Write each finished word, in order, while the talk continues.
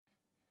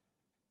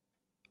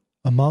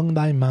Among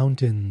thy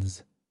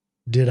mountains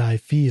did I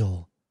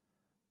feel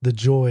the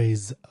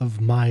joys of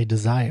my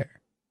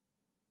desire,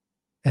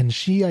 and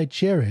she I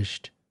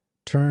cherished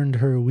turned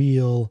her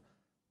wheel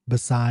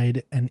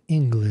beside an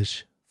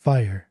English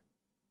fire.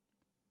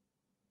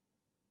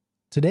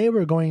 Today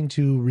we're going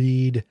to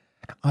read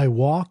I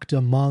walked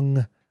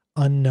among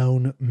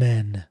unknown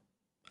men.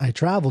 I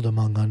traveled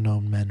among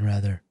unknown men,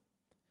 rather.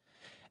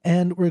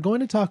 And we're going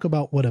to talk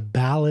about what a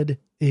ballad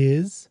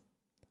is,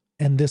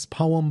 and this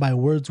poem by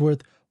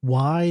Wordsworth,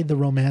 why the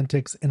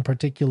Romantics, and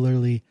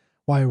particularly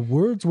why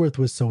Wordsworth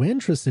was so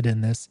interested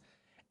in this.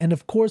 And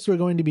of course, we're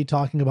going to be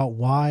talking about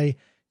why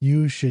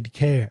you should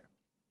care.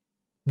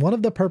 One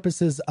of the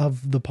purposes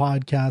of the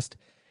podcast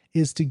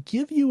is to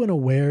give you an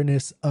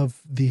awareness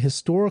of the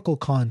historical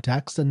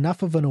context,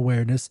 enough of an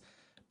awareness,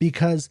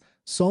 because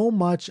so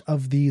much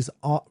of these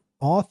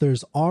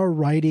authors are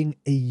writing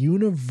a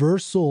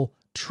universal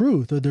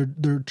truth, or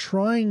they're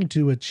trying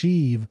to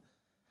achieve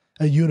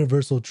a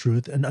universal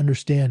truth and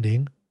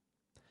understanding,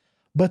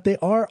 but they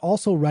are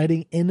also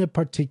writing in a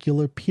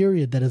particular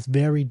period that is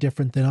very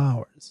different than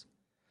ours.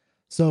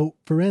 So,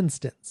 for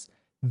instance,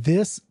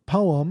 this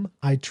poem,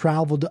 I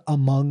Traveled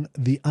Among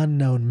the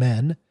Unknown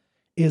Men,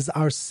 is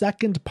our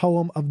second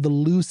poem of the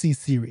Lucy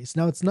series.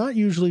 Now, it's not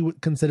usually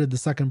considered the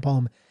second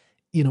poem,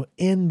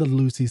 in the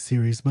Lucy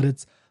series, but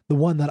it's the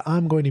one that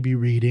I'm going to be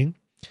reading.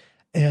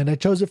 And I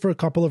chose it for a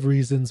couple of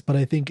reasons, but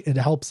I think it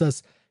helps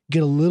us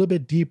get a little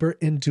bit deeper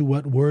into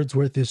what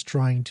Wordsworth is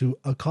trying to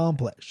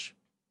accomplish.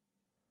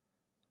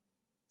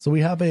 So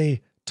we have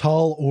a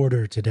tall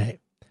order today,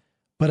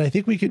 but I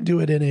think we can do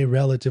it in a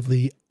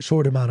relatively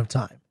short amount of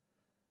time.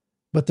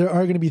 But there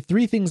are going to be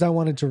three things I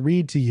wanted to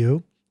read to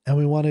you, and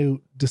we want to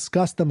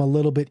discuss them a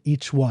little bit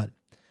each one.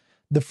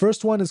 The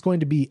first one is going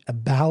to be a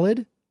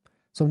ballad.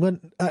 So I'm going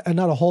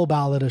not a whole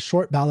ballad, a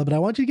short ballad, but I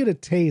want you to get a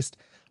taste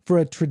for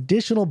a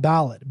traditional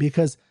ballad,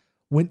 because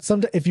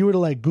if you were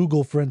to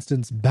Google, for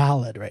instance,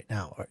 ballad right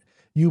now,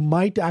 you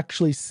might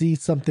actually see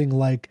something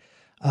like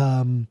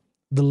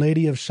The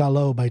Lady of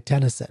Shalott by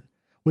Tennyson,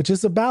 which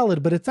is a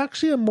ballad, but it's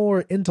actually a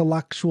more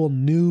intellectual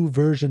new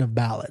version of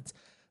ballads.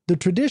 The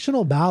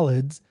traditional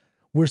ballads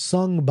were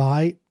sung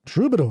by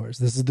troubadours.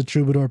 This is the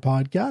Troubadour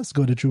Podcast.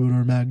 Go to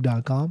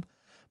troubadourmag.com.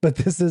 But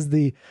this is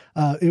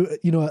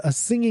a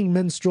singing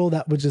minstrel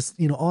that was just,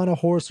 on a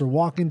horse or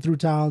walking through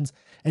towns,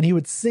 and he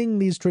would sing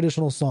these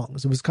traditional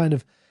songs. It was kind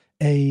of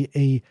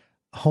a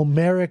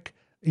Homeric,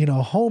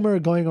 Homer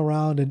going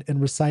around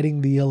and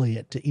reciting the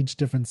Iliad to each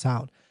different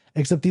sound.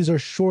 Except these are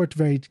short,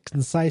 very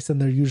concise,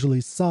 and they're usually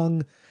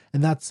sung.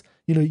 And that's,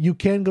 you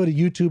can go to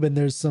YouTube and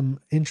there's some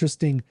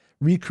interesting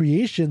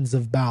recreations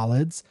of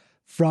ballads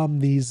from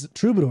these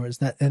troubadours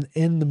and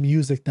in the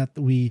music that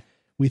we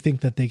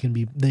think that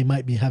they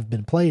might have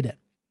been played in.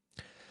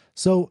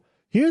 So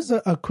here's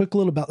a quick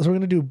little ballad. So we're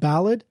going to do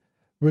ballad.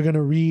 We're going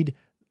to read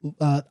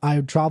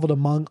I Traveled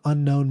Among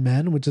Unknown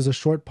Men, which is a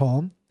short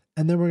poem.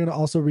 And then we're going to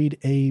also read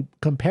a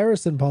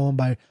comparison poem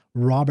by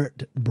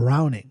Robert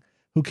Browning,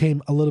 who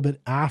came a little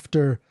bit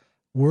after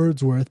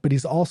Wordsworth, but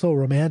he's also a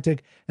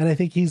romantic. And I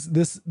think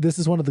this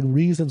is one of the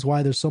reasons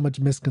why there's so much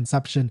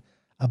misconception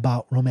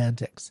about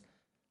romantics.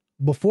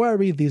 Before I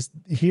read these,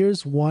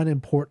 here's one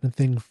important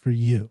thing for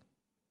you.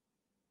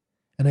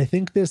 And I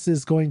think this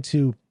is going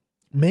to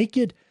make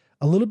it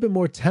a little bit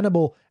more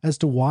tenable as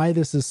to why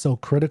this is so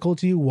critical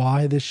to you,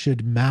 why this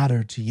should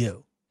matter to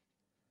you.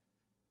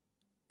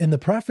 In the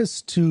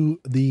preface to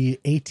the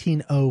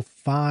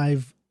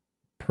 1805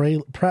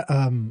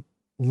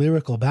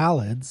 lyrical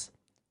ballads,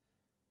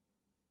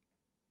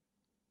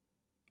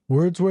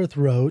 Wordsworth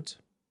wrote,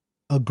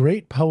 "A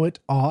great poet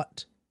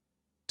ought,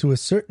 to a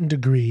certain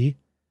degree,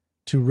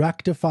 to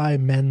rectify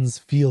men's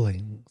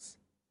feelings,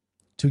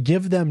 to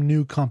give them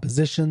new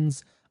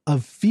compositions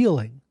of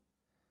feeling,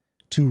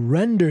 to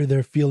render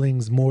their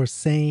feelings more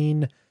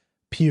sane,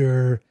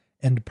 pure,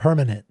 and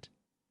permanent."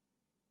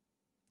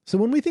 So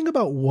when we think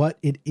about what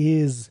it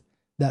is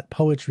that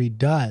poetry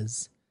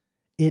does,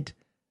 it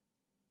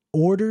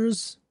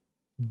orders,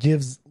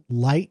 gives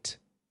light,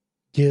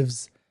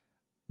 gives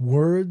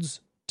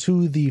words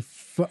to the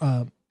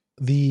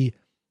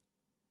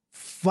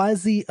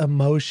fuzzy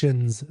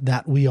emotions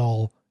that we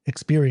all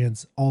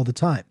experience all the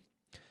time.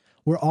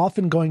 We're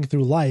often going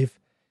through life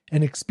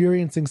and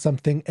experiencing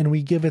something, and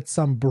we give it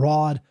some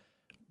broad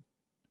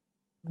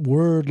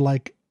word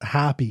like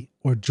happy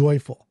or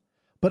joyful.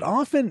 But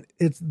often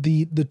it's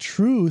the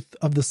truth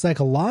of the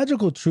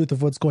psychological truth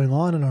of what's going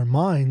on in our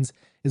minds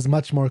is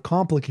much more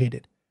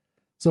complicated.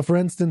 So for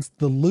instance,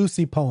 the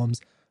Lucy poems,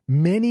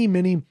 many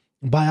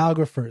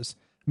biographers,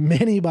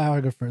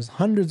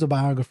 hundreds of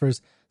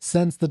biographers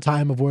since the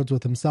time of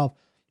Wordsworth himself,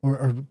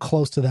 or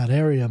close to that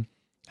area,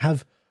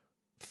 have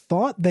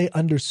thought they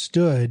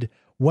understood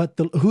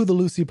who the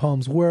Lucy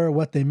poems were,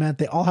 what they meant.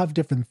 They all have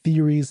different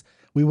theories.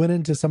 We went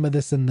into some of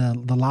this in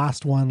the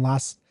last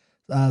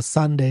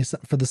Sunday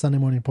for the Sunday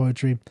morning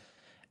poetry.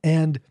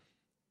 And,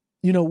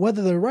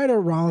 whether they're right or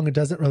wrong, it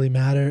doesn't really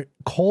matter.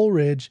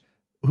 Coleridge,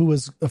 who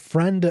was a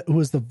friend, who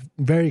was the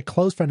very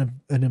close friend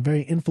and a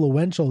very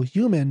influential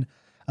human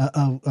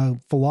a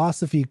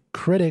philosophy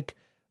critic,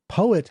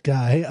 poet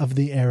guy of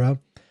the era,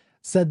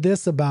 said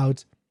this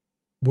about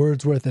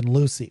Wordsworth and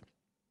Lucy.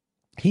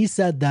 He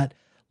said that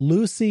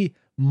Lucy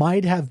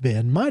might have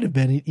been,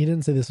 he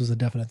didn't say this was a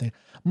definite thing,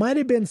 might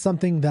have been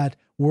something that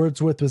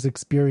Wordsworth was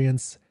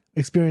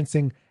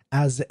experiencing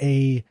as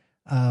a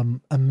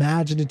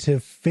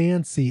imaginative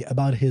fancy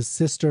about his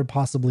sister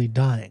possibly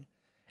dying.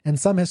 And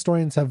some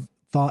historians have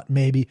thought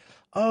maybe,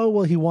 oh,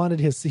 well, he wanted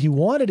his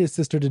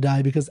sister to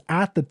die because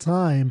at the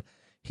time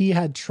he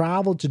had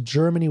traveled to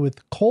Germany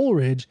with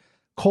Coleridge.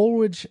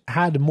 Coleridge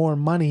had more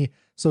money,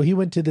 so he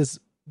went to this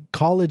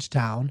college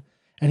town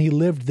and he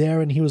lived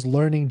there and he was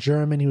learning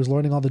German. He was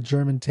learning all the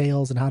German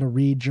tales and how to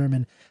read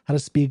German, how to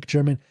speak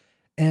German.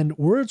 And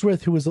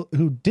Wordsworth,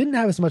 who didn't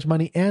have as much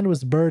money and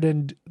was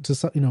burdened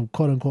to,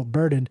 quote unquote,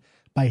 burdened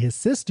by his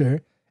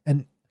sister,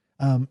 and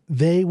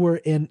they were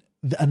in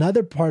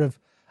another part of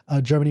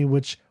Germany,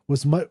 which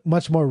was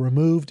much more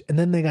removed. And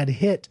then they got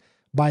hit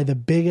by the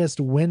biggest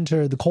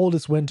winter, the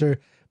coldest winter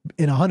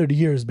in 100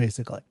 years,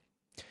 basically.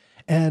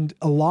 And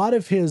a lot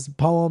of his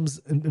poems,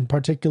 in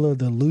particular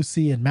the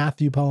Lucy and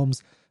Matthew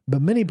poems,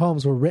 but many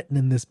poems were written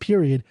in this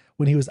period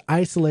when he was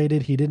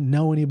isolated. He didn't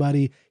know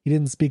anybody. He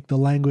didn't speak the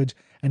language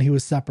and he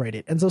was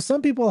separated. And so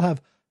some people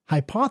have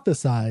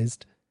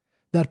hypothesized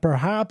that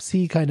perhaps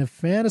he kind of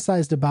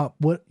fantasized about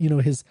what,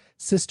 his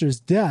sister's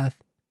death,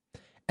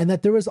 and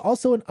that there was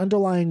also an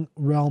underlying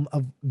realm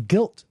of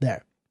guilt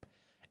there.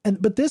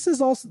 But this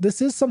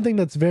is something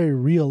that's very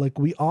real. Like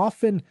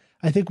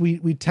I think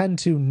we tend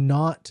to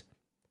not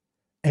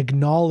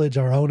acknowledge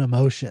our own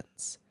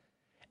emotions.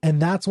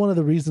 And that's one of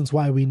the reasons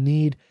why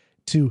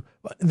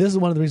this is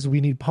one of the reasons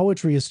we need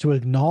poetry, is to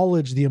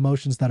acknowledge the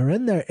emotions that are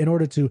in there in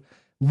order to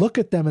look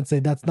at them and say,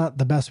 that's not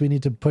the best. We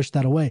need to push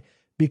that away,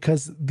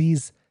 because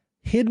these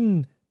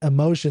hidden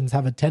emotions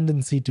have a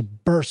tendency to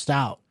burst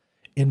out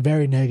in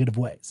very negative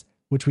ways,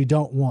 which we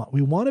don't want.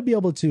 We want to be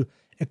able to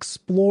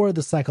explore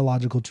the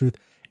psychological truth.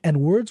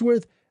 And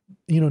Wordsworth,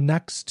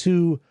 next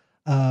to,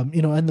 in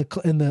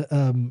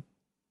the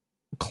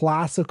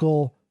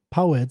classical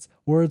poets,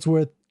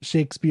 Wordsworth,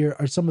 Shakespeare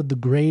are some of the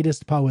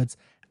greatest poets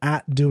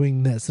at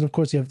doing this. And of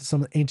course, you have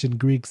some ancient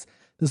Greeks.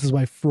 This is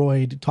why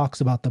Freud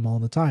talks about them all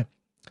the time.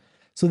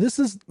 So this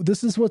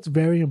is what's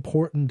very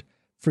important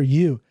for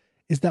you,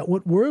 is that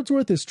what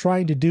Wordsworth is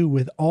trying to do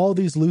with all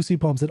these Lucy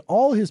poems, and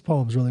all his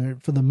poems really,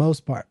 for the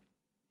most part,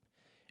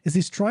 is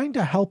he's trying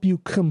to help you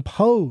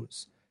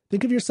compose.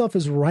 Think of yourself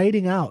as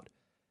writing out,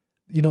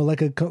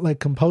 like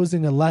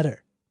composing a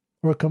letter,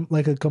 or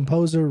like a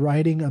composer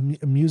writing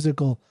a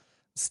musical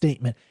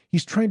statement.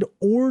 He's trying to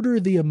order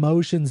the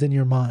emotions in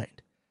your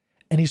mind,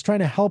 and he's trying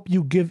to help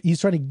you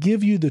he's trying to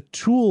give you the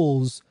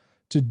tools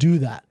to do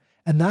that.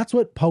 And that's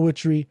what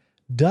poetry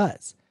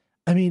does.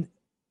 I mean,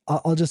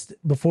 I'll just,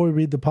 before we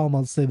read the poem,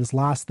 I'll say this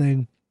last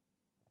thing.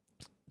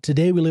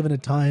 Today we live in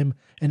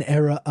an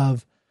era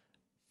of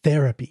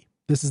therapy.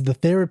 This is the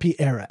therapy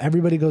era.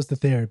 Everybody goes to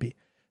therapy.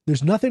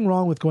 There's nothing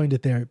wrong with going to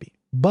therapy,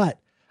 but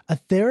a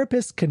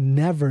therapist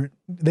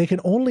they can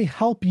only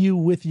help you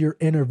with your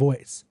inner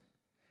voice.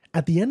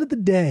 At the end of the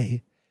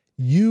day,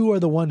 you are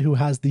the one who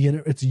has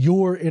it's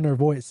your inner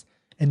voice,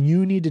 and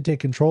you need to take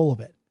control of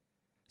it.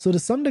 So to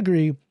some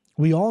degree,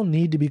 we all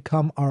need to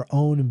become our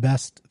own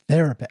best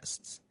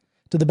therapists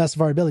to the best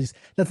of our abilities.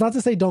 That's not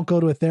to say don't go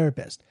to a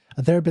therapist.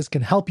 A therapist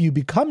can help you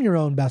become your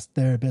own best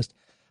therapist,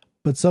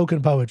 but so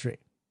can poetry.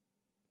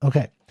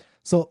 Okay,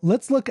 so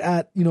let's look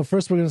at,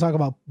 first we're going to talk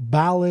about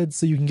ballads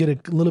so you can get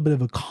a little bit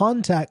of a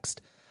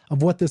context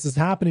of what this is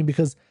happening,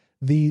 because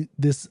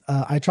this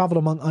I Traveled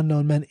Among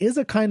Unknown Men is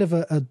a kind of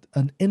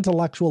an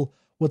intellectual,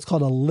 what's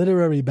called a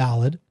literary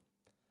ballad,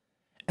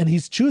 and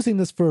he's choosing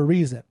this for a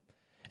reason.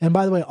 And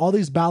by the way, all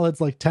these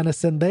ballads like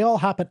Tennyson, they all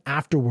happen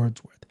after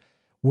Wordsworth.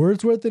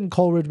 Wordsworth and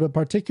Coleridge, but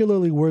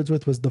particularly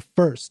Wordsworth, was the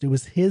first. It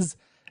was his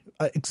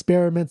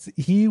experiments.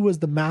 He was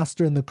the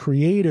master and the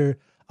creator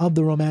of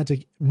the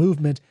Romantic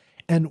movement.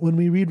 And when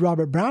we read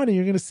Robert Browning,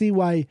 you're going to see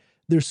why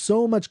there's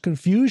so much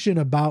confusion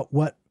about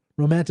what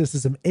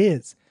Romanticism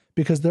is,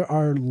 because there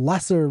are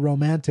lesser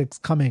romantics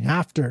coming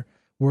after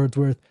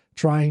Wordsworth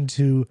trying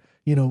to,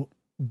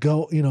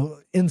 go,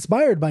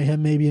 inspired by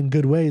him maybe in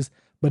good ways,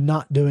 but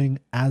not doing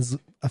as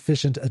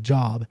efficient a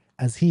job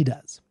as he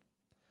does.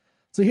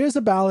 So here's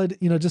a ballad,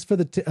 just for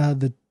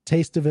the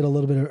taste of it a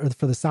little bit, or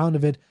for the sound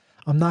of it.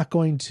 I'm not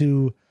going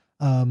to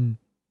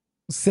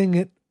sing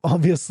it,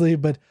 obviously,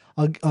 but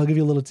I'll give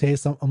you a little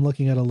taste. I'm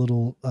looking at a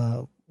little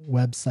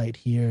website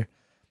here.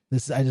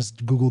 I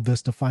just Googled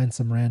this to find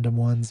some random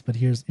ones, but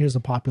here's a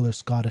popular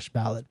Scottish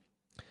ballad.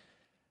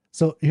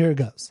 So here it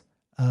goes.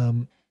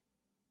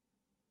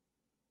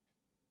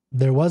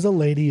 There was a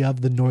lady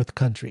of the North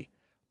Country,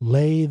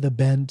 lay the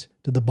bent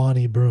to the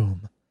bonny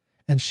broom,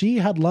 and she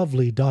had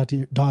lovely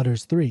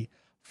daughters three.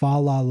 Fa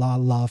la la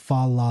la,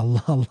 fa la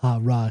la la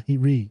ra he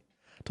re.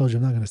 Told you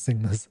I'm not going to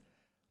sing this.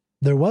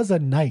 There was a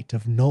knight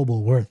of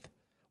noble worth,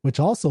 which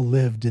also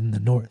lived in the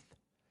north.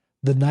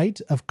 The knight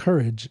of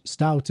courage,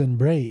 stout and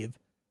brave,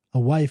 a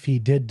wife he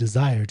did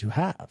desire to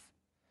have.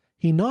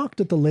 He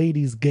knocked at the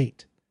lady's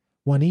gate,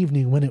 one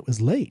evening when it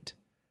was late.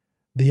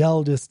 The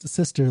eldest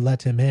sister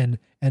let him in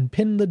and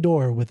pinned the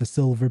door with a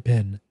silver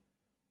pin.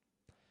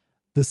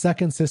 The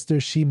second sister,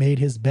 she made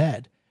his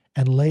bed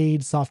and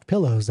laid soft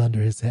pillows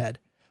under his head.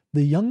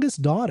 The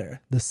youngest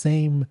daughter, that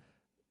same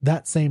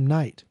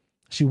night,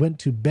 she went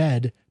to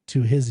bed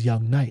to his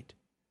young knight.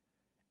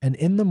 And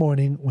in the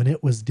morning, when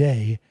it was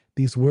day,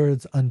 these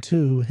words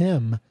unto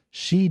him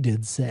she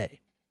did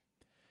say.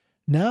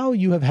 Now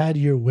you have had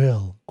your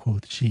will,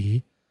 quoth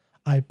she.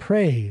 I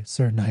pray,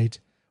 Sir Knight,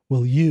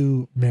 will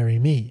you marry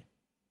me?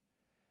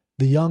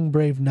 The young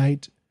brave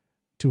knight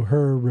to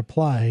her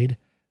replied,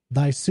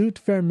 Thy suit,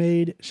 fair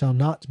maid, shall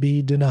not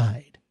be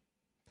denied.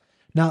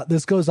 Now,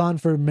 this goes on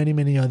for many,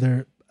 many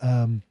other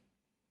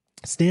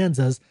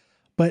stanzas,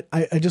 but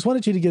I just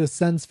wanted you to get a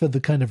sense for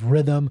the kind of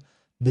rhythm.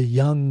 The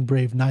young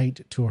brave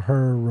knight to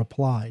her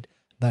replied,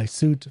 Thy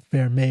suit,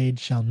 fair maid,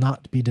 shall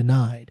not be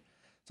denied.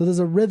 So there's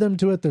a rhythm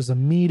to it. There's a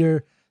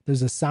meter.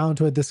 There's a sound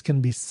to it. This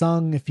can be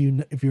sung if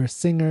you're a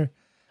singer.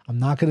 I'm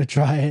not going to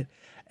try it.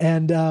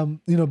 And,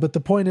 but the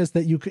point is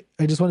that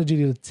I just wanted you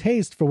to get a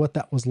taste for what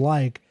that was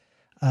like,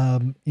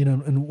 and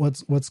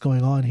what's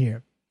going on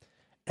here.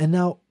 And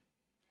now,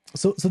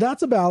 so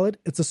that's a ballad.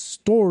 It's a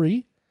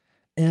story,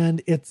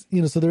 and it's,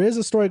 so there is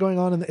a story going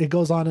on, and it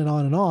goes on and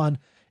on and on,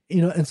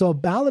 and so a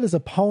ballad is a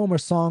poem or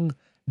song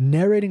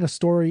narrating a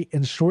story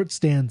in short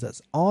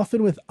stanzas,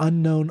 often with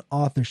unknown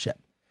authorship.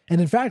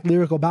 And in fact,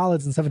 Lyrical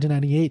Ballads in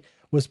 1798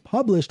 was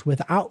published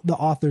without the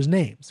author's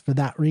names for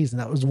that reason.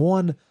 That was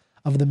one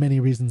of the many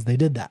reasons they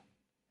did that.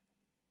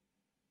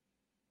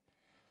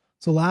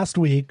 So last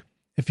week,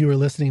 if you were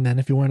listening then,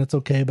 if you weren't, it's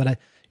okay, but I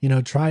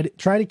try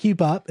to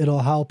keep up. It'll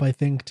help, I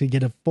think, to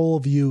get a full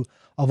view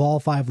of all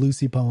 5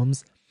 Lucy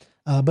poems.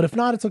 But if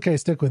not, it's okay.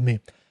 Stick with me.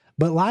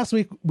 But last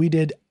week we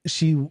did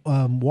She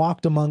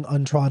Walked Among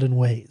Untrodden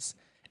Ways.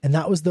 And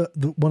that was the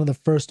one of the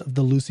first of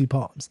the Lucy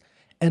poems.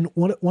 And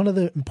one of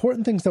the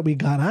important things that we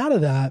got out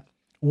of that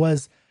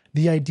was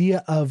the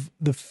idea of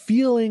the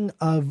feeling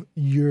of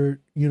a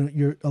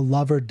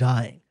lover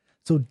dying.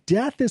 So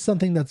death is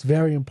something that's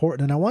very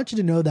important. And I want you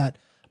to know that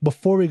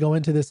before we go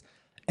into this.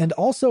 And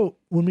also,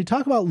 when we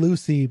talk about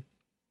Lucy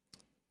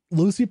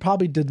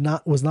probably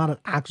was not an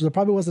actress. There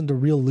probably wasn't a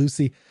real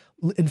Lucy.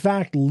 In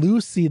fact,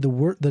 Lucy,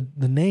 the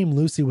name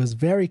Lucy was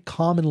very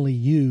commonly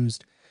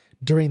used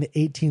during the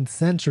 18th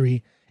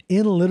century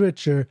in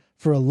literature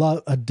for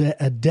a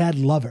dead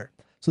lover.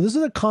 So this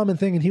is a common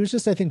thing, and he was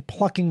just, I think,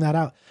 plucking that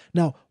out.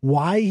 Now,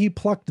 why he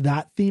plucked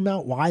that theme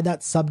out, why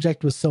that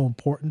subject was so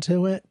important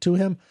to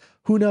him,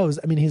 who knows?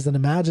 I mean, he's an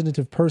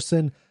imaginative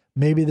person.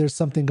 Maybe there's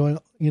something going,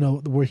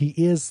 where he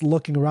is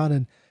looking around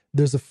and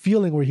there's a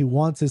feeling where he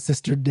wants his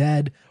sister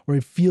dead, or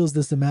he feels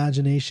this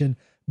imagination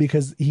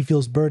because he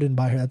feels burdened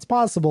by her. That's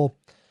possible,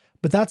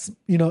 but that's,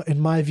 in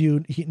my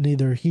view,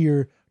 neither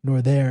here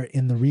nor there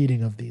in the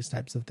reading of these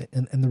types of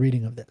things, in the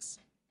reading of this.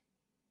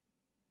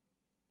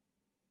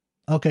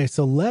 Okay,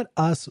 so let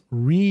us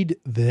read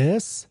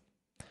this,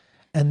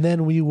 and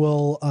then we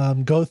will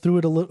go through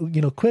it a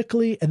little,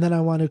 quickly, and then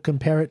I want to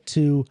compare it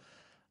to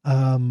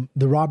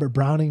the Robert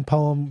Browning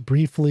poem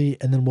briefly,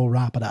 and then we'll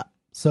wrap it up.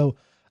 So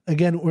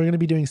again, we're going to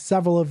be doing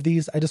several of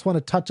these. I just want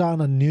to touch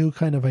on a new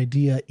kind of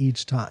idea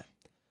each time.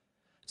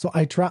 So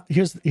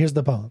here's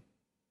the poem.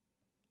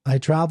 I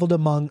traveled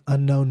among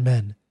unknown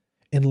men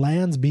in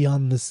lands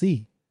beyond the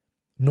sea,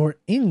 nor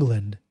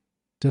England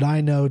did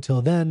I know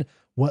till then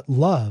what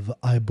love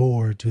I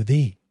bore to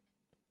thee.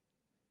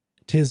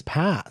 'Tis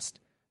past,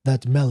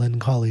 that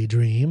melancholy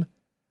dream,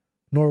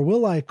 nor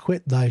will I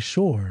quit thy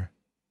shore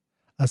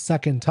a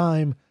second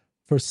time,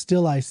 for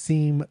still I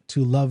seem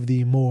to love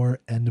thee more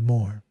and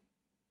more.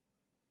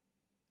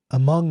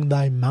 Among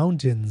thy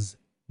mountains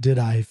did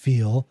I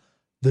feel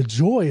the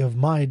joy of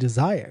my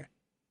desire,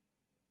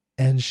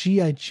 and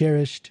she I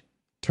cherished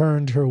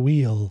turned her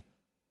wheel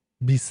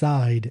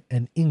beside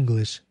an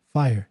English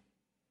fire.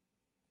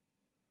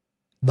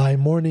 Thy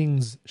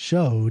mornings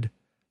showed,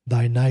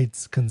 thy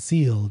nights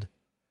concealed,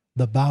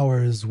 the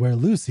bowers where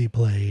Lucy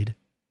played,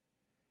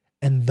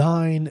 and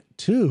thine,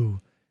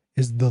 too,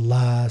 is the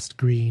last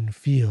green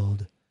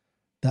field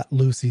that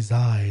Lucy's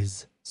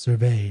eyes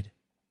surveyed.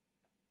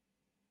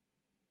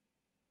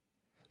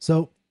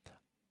 So,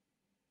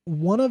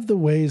 one of the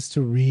ways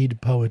to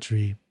read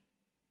poetry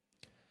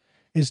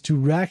is to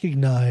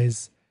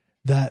recognize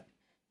that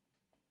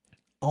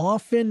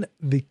often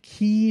the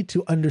key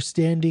to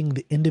understanding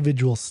the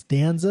individual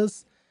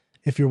stanzas,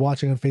 if you're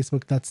watching on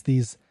Facebook, that's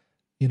these,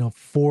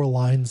 4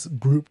 lines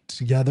grouped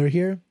together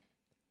here,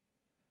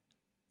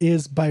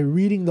 is by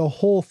reading the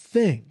whole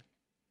thing.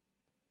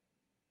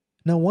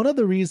 Now, one of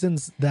the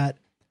reasons that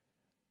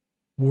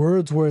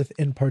Wordsworth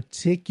in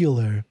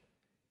particular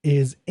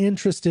is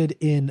interested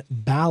in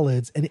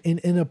ballads and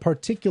in a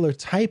particular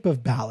type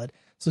of ballad,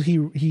 so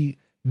he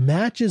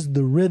matches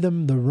the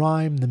rhythm, the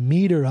rhyme, the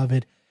meter of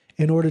it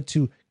in order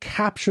to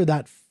capture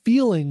that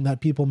feeling that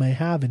people may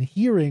have in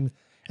hearing,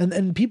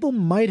 and people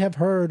might have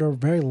heard, or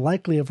very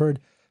likely have heard,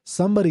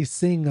 somebody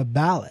sing a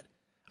ballad.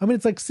 I mean,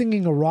 it's like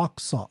singing a rock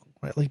song,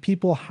 right? Like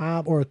people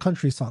have, or a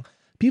country song.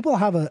 people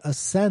have a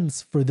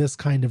sense for this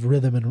kind of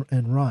rhythm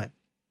and rhyme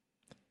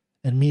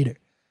and meter.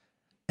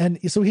 And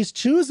so he's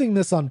choosing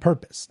this on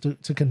purpose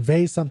to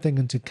convey something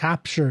and to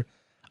capture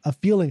a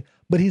feeling,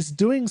 but he's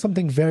doing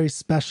something very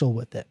special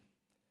with it.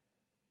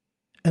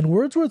 And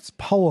Wordsworth's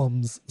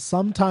poems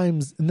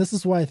sometimes, and this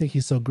is why I think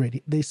he's so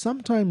great, they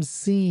sometimes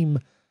seem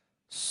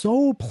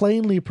so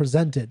plainly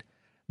presented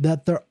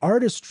that their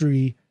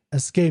artistry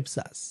escapes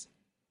us.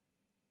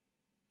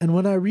 And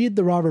when I read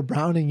the Robert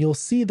Browning, you'll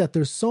see that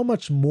there's so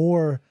much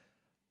more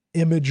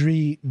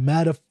imagery,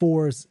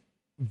 metaphors,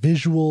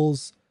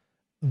 visuals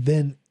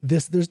than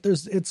this.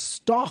 It's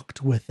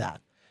stocked with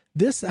that.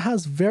 This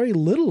has very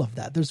little of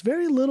that. There's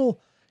very little,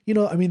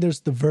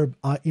 there's the verb,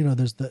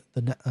 there's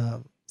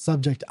the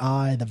subject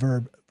I, the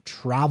verb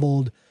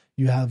traveled.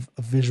 You have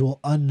a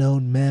visual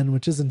unknown men,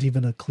 which isn't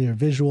even a clear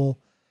visual.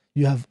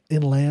 You have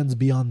in lands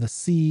beyond the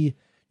sea.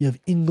 You have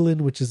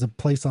England, which is a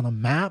place on a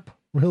map.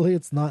 Really,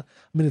 it's not,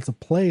 it's a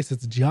place,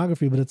 it's a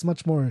geography, but it's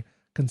much more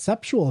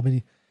conceptual.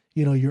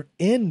 You're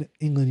in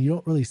England, you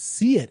don't really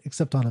see it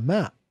except on a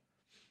map.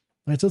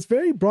 Right? So it's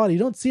very broad. You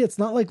don't see it. It's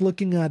not like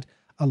looking at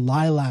a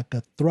lilac,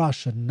 a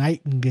thrush, a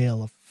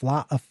nightingale,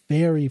 a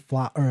fairy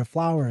flower, or a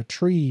flower, a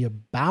tree, a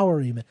bower,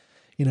 even,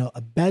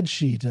 a bed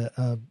sheet,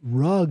 a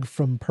rug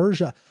from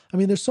Persia.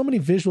 There's so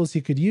many visuals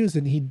he could use,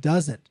 and he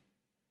doesn't.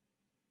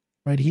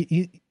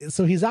 Right?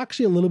 So he's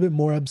actually a little bit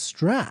more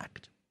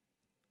abstract.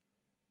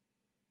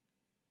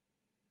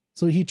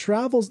 So he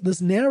travels, this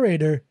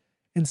narrator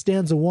in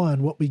stanza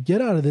 1, what we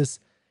get out of this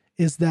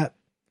is that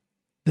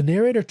the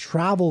narrator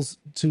travels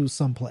to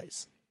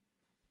someplace.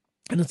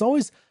 And it's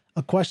always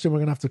a question we're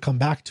going to have to come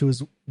back to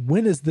is,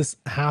 when is this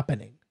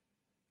happening?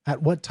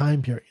 At what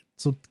time period?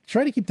 So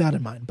try to keep that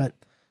in mind.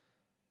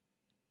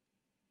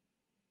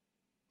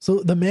 So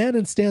the man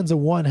in stanza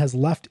 1 has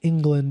left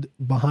England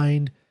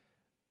behind,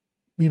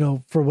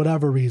 for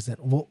whatever reason.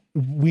 Well,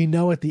 we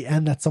know at the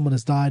end that someone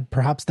has died.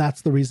 Perhaps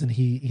that's the reason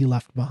he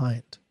left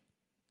behind.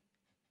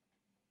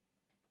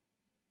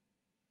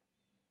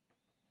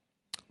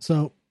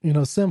 So,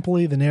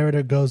 simply the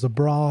narrator goes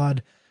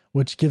abroad,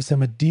 which gives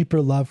him a deeper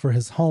love for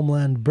his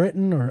homeland,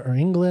 Britain or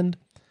England.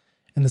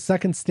 In the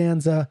second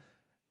stanza,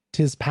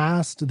 'tis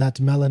past that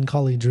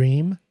melancholy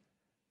dream,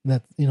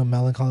 that,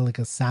 melancholy like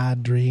a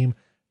sad dream,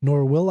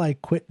 nor will I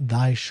quit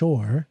thy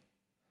shore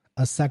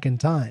a second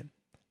time,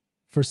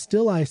 for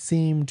still I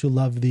seem to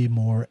love thee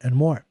more and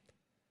more.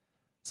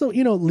 So,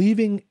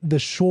 leaving the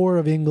shore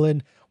of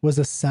England was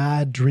a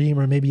sad dream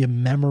or maybe a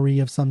memory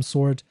of some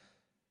sort.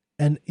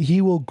 And he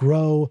will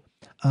grow,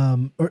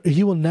 or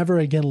he will never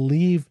again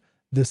leave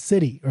the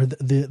city or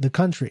the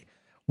country.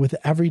 With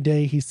every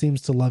day, he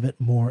seems to love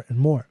it more and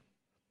more.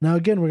 Now,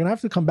 again, we're going to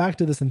have to come back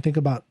to this and think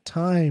about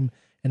time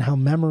and how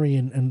memory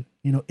and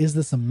is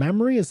this a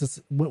memory?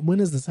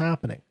 When is this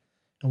happening?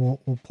 And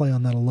we'll play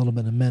on that a little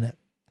bit in a minute.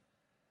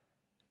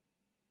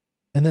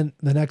 And then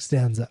the next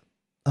stanza,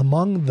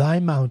 among thy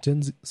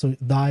mountains, so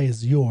thy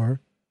is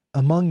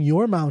among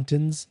your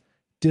mountains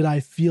did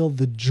I feel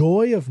the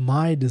joy of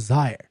my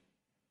desire.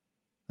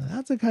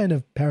 That's a kind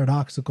of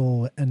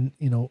paradoxical and,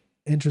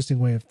 interesting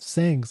way of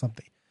saying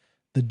something.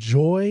 The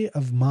joy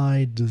of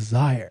my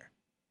desire.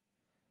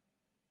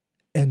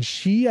 And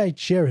she I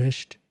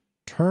cherished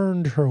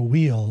turned her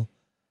wheel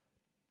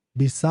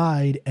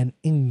beside an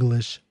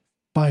English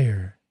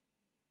fire.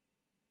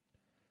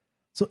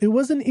 So it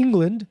was in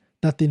England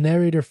that the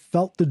narrator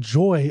felt the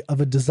joy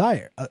of a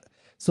desire.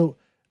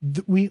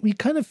 We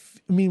kind of,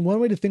 one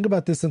way to think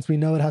about this, since we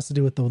know it has to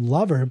do with the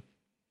lover,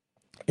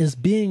 is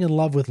being in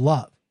love with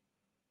love.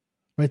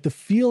 Right? The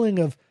feeling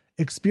of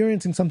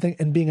experiencing something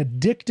and being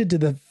addicted to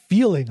the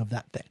feeling of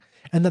that thing,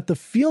 and that the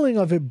feeling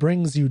of it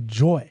brings you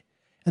joy.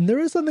 And there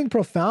is something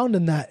profound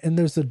in that. And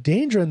there's a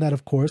danger in that,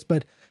 of course,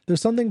 but there's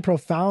something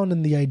profound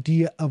in the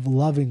idea of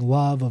loving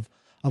love, of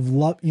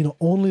love,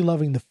 only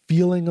loving the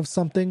feeling of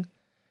something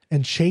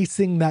and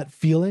chasing that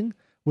feeling,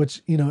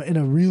 which, in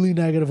a really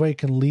negative way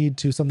can lead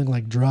to something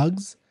like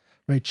drugs,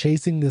 right?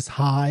 Chasing this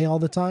high all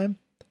the time.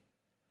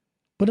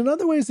 But in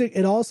other ways,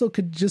 it also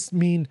could just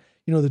mean,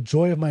 the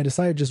joy of my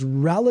desire, just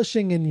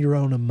relishing in your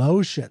own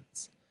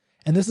emotions.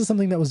 And this is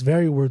something that was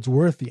very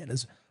Wordsworthian,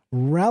 is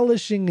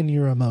relishing in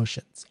your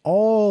emotions,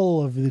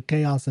 all of the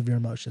chaos of your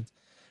emotions,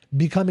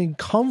 becoming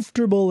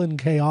comfortable in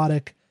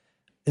chaotic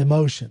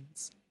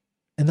emotions.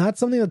 And that's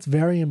something that's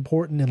very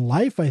important in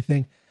life, I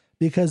think,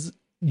 because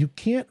you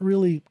can't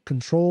really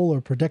control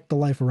or predict the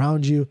life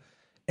around you.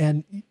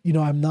 And,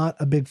 I'm not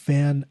a big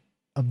fan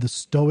of the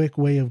Stoic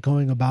way of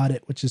going about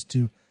it, which is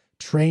to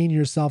train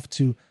yourself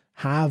to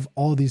have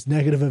all these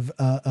negative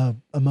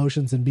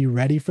emotions and be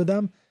ready for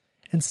them.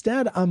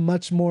 Instead, I'm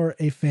much more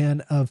a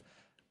fan of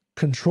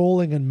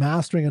controlling and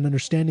mastering and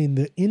understanding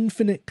the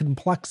infinite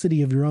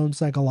complexity of your own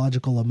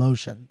psychological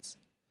emotions.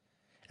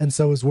 And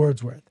so is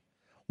Wordsworth.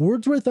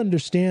 Wordsworth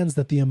understands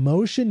that the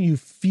emotion you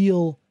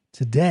feel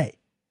today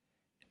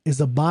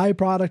is a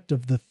byproduct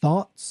of the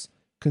thoughts,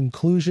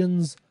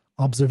 conclusions,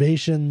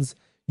 observations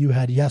you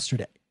had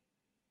yesterday.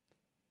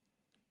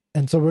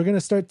 And so we're going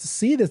to start to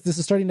see this. This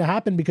is starting to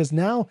happen because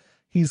now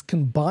he's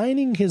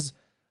combining his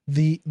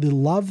the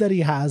love that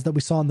he has that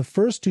we saw in the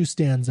first two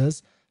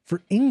stanzas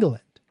for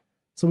England.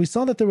 So we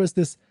saw that there was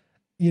this,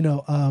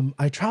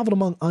 I traveled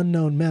among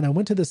unknown men. I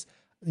went to this,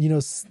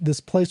 this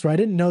place where I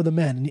didn't know the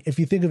men. And if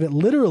you think of it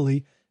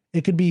literally,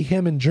 it could be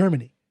him in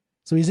Germany.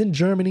 So he's in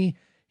Germany.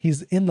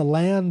 He's in the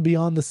land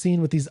beyond the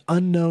scene with these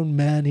unknown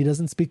men. He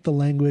doesn't speak the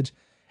language.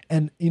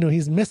 And,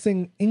 he's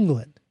missing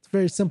England. It's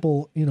very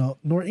simple,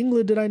 nor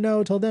England did I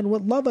know till then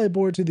what love I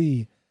bore to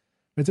thee.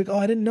 It's like, oh,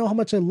 I didn't know how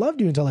much I loved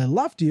you until I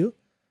left you.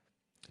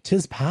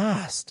 'Tis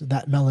past,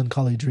 that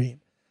melancholy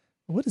dream.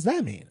 What does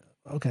that mean?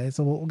 Okay,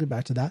 so we'll get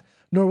back to that.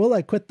 Nor will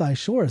I quit thy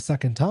shore a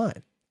second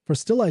time, for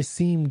still I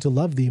seem to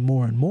love thee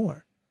more and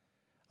more.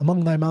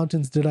 Among thy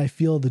mountains did I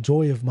feel the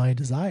joy of my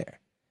desire,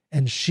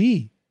 and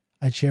she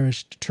I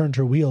cherished turned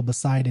her wheel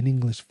beside an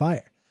English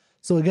fire.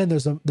 So again,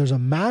 there's a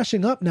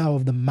mashing up now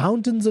of the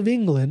mountains of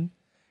England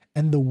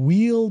and the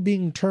wheel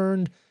being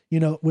turned,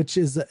 which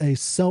is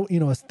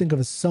think of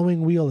a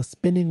sewing wheel, a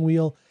spinning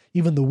wheel,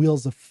 even the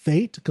wheels of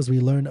fate, because we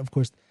learn, of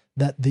course,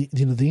 that the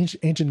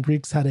ancient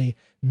Greeks had a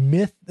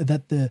myth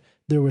that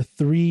there were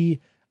three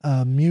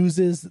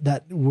muses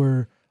that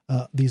were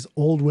these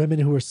old women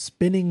who were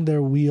spinning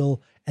their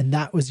wheel, and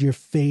that was your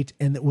fate.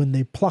 And that when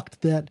they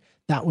plucked that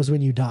was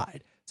when you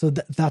died. So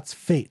that's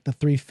fate, the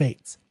three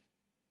fates.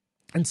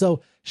 And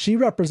so she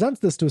represents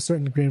this to a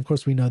certain degree. Of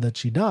course, we know that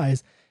she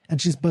dies,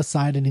 and she's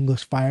beside an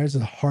English fire as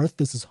a hearth.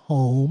 This is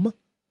home.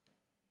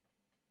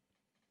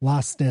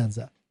 Last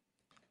stanza.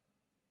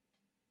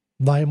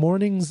 Thy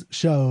mornings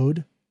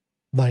showed,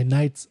 thy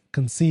nights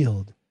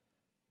concealed,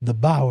 the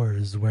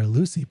bowers where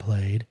Lucy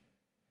played,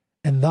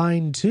 and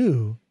thine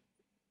too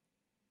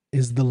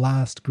is the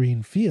last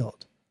green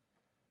field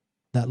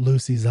that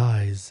Lucy's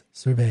eyes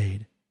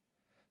surveyed.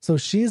 So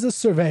she's a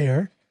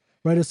surveyor,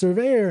 right? A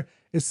surveyor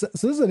is, so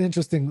this is an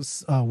interesting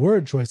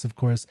word choice, of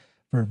course,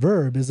 for a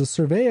verb. Is a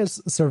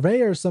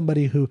surveyor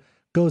somebody who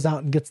goes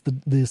out and gets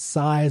the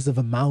size of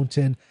a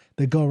mountain.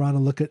 They go around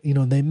and look at,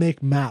 they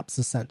make maps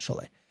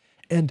essentially.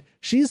 And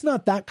she's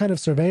not that kind of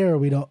surveyor,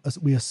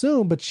 we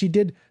assume, but she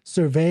did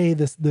survey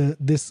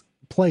this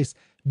place.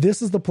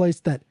 This is the place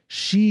that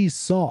she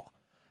saw.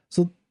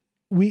 So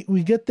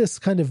we get this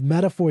kind of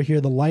metaphor here.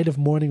 The light of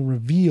morning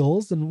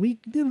reveals, and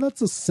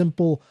that's a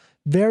simple,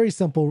 very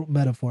simple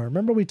metaphor.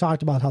 Remember, we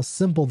talked about how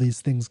simple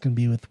these things can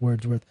be with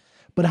Wordsworth,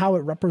 but how it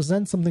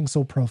represents something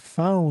so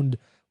profound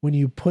when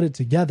you put it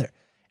together.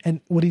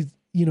 And what he's,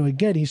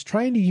 again, he's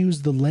trying to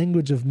use the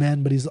language of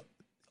men, but he's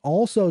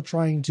also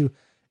trying to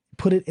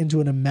put it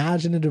into an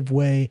imaginative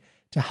way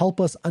to help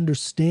us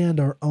understand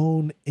our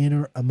own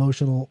inner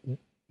emotional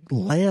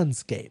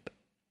landscape.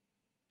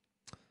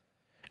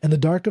 And the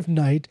dark of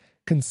night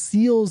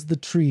conceals the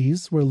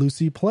trees where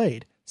Lucy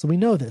played. So we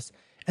know this.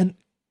 And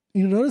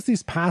you notice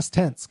these past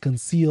tense,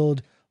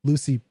 concealed,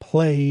 Lucy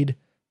played.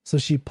 So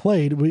she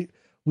played.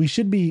 We're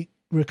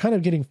kind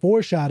of getting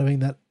foreshadowing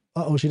that,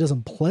 she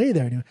doesn't play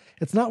there anymore.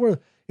 It's not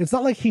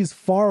like he's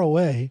far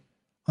away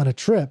on a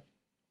trip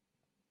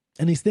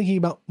and he's thinking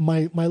about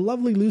my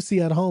lovely Lucy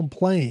at home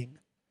playing,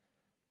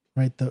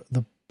 right?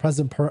 The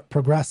present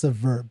progressive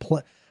verb,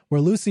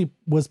 where Lucy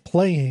was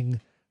playing,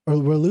 or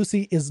where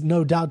Lucy is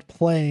no doubt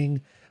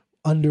playing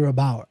under a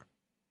bower.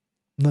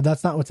 No,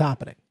 that's not what's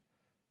happening.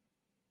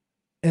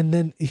 And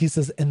then he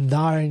says, and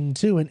thine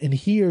too, and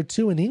here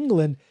too in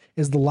England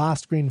is the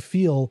last green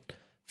field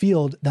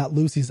that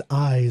Lucy's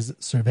eyes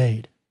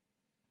surveyed.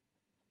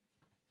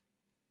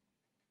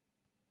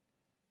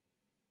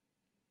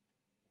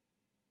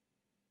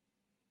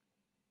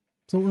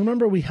 So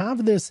remember, we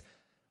have this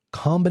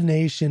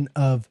combination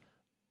of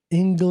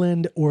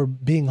England or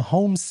being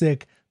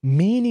homesick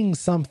meaning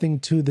something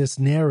to this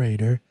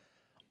narrator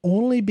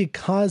only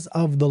because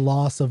of the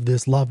loss of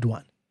this loved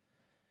one.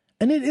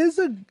 And it is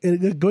a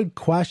good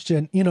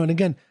question, and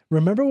again,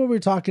 remember what we were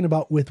talking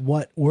about with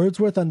what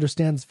Wordsworth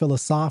understands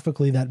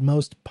philosophically that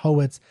most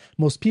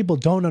people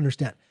don't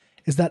understand,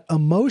 is that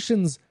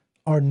emotions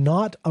are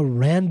not a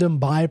random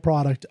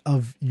byproduct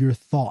of your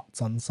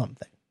thoughts on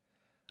something.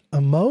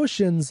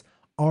 Emotions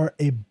are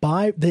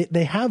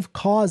they have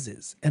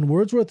causes, and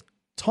Wordsworth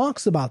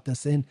talks about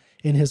this in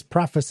his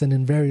preface and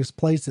in various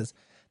places,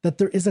 that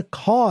there is a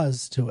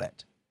cause to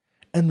it.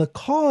 And the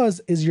cause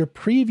is your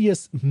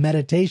previous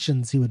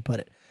meditations, he would put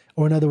it.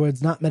 Or in other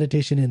words, not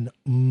meditation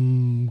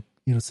in,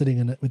 sitting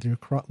in it with your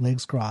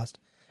legs crossed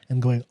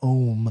and going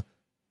om,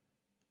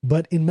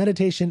 but in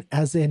meditation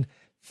as in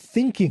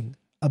thinking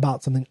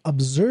about something,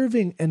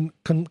 observing and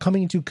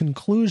coming to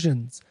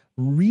conclusions,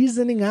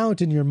 reasoning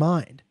out in your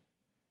mind.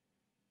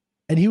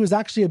 And he was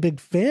actually a big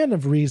fan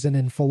of reason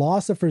and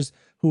philosophers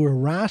who were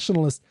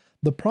rationalists.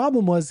 The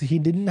problem was he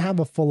didn't have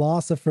a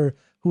philosopher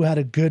who had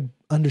a good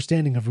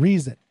understanding of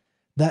reason.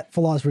 That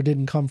philosopher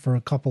didn't come for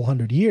a couple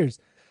hundred years,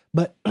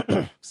 but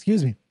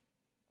excuse me.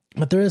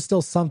 But there is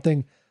still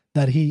something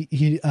that he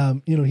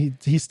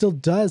still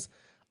does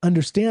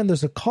understand.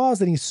 There's a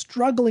cause, and he's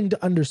struggling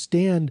to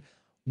understand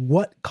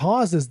what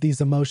causes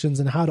these emotions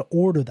and how to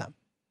order them.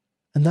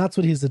 And that's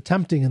what he's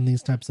attempting in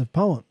these types of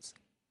poems.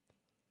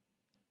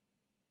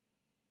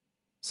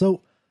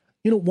 So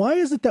Why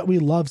is it that we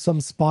love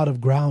some spot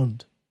of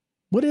ground?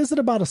 What is it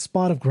about a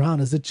spot of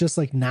ground? Is it just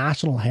like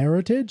national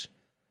heritage?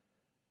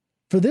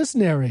 For this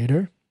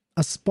narrator,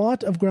 a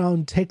spot of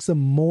ground takes on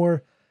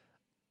more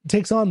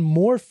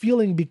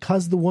feeling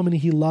because the woman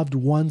he loved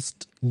once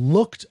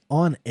looked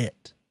on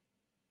it.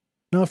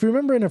 Now, if you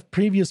remember in a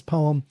previous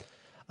poem,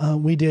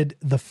 we did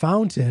The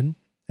Fountain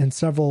and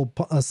several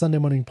Sunday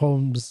morning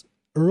poems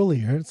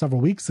earlier,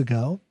 several weeks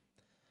ago.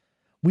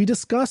 We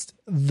discussed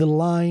the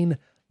line,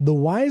 "The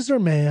wiser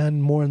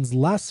man mourns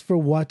less for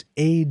what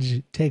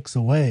age takes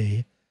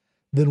away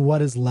than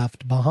what is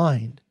left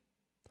behind."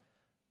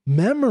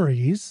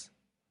 Memories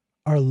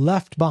are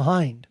left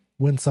behind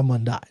when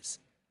someone dies.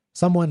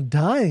 Someone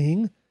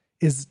dying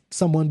is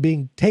someone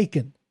being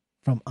taken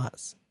from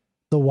us.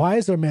 The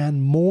wiser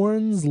man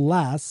mourns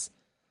less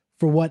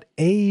for what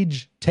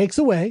age takes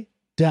away,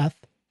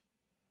 death,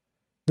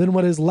 than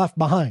what is left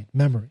behind,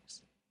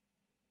 memories.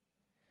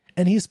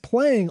 And he's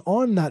playing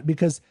on that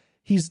because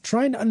he's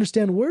trying to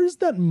understand, where's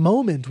that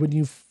moment when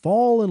you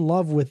fall in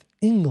love with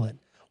England?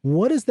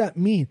 What does that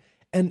mean?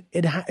 And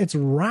it's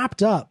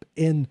wrapped up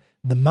in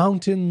the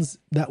mountains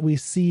that we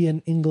see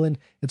in England.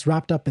 It's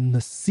wrapped up in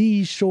the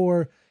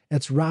seashore.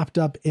 It's wrapped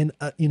up in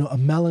a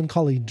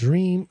melancholy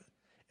dream.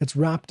 It's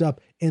wrapped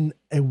up in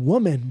a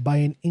woman by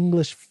an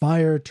English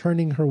fire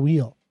turning her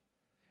wheel.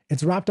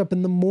 It's wrapped up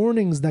in the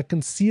mornings that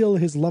conceal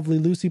his lovely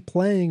Lucy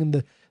playing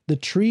in the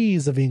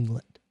trees of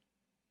England.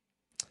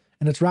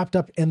 And it's wrapped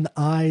up in the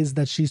eyes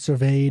that she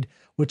surveyed,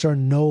 which are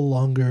no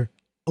longer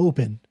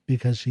open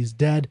because she's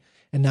dead,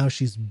 and now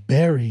she's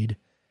buried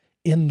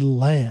in the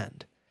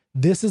land.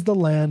 This is the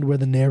land where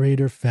the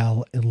narrator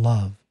fell in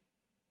love.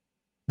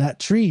 That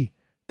tree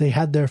they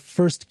had their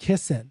first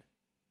kiss in.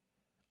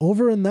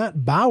 Over in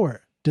that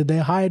bower did they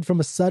hide from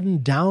a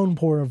sudden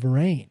downpour of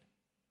rain.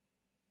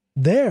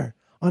 There,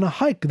 on a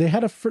hike, they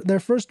had their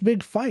first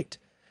big fight.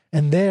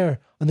 And there,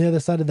 on the other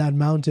side of that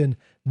mountain,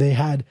 they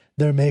had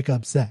their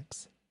make-up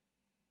sex.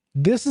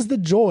 This is the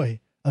joy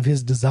of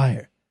his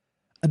desire.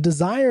 A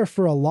desire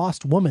for a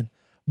lost woman,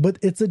 but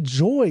it's a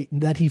joy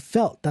that he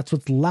felt. That's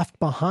what's left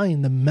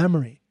behind, the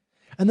memory.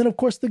 And then, of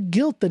course, the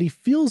guilt that he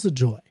feels a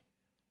joy.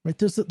 Right?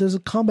 There's a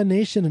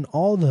combination in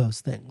all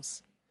those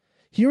things.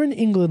 Here in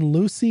England,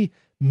 Lucy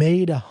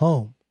made a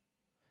home.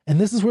 And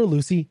this is where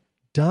Lucy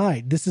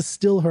died. This is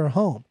still her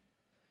home.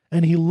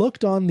 And he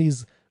looked on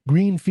these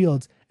green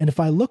fields, and if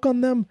I look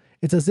on them,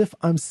 it's as if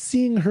I'm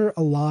seeing her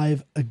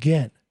alive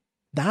again.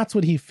 That's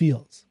what he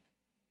feels.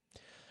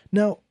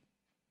 Now,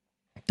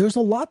 there's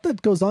a lot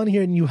that goes on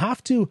here, and you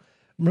have to,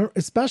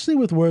 especially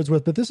with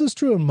Wordsworth, but this is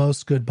true in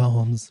most good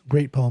poems,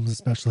 great poems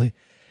especially,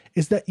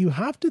 is that you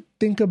have to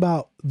think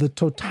about the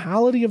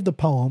totality of the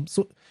poem.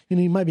 So,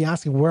 you might be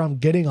asking where I'm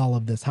getting all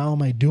of this. How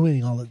am I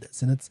doing all of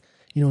this? And it's,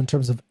 in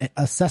terms of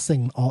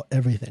assessing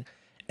everything.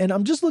 And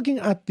I'm just looking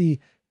at the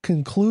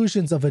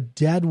conclusions of a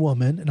dead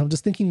woman, and I'm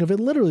just thinking of it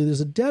literally.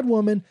 There's a dead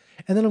woman,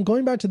 and then I'm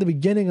going back to the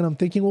beginning, and I'm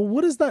thinking, well,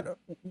 what is that?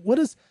 What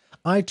is,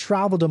 I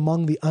traveled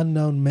among the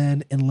unknown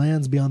men in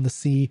lands beyond the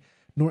sea,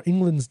 nor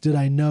England's did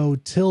I know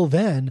till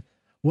then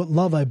what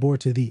love I bore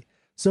to thee.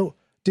 So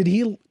did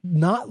he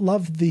not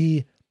love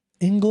the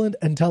England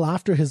until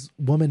after his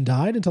woman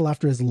died, until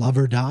after his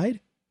lover died?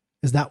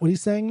 Is that what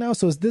he's saying now?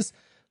 So is this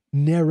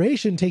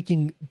narration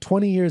taking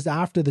 20 years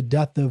after the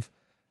death of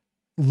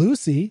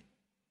Lucy,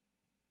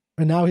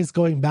 and now he's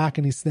going back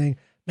and he's saying,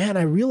 man,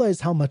 I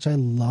realize how much I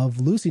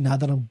love Lucy now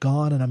that I'm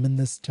gone and I'm in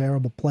this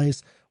terrible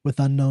place with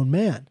unknown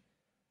man.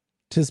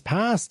 'Tis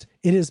past,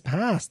 it is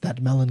past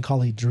that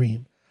melancholy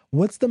dream.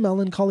 What's the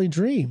melancholy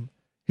dream?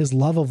 His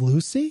love of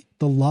Lucy?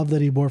 The love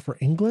that he bore for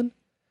England?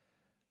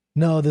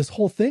 No, this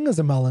whole thing is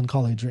a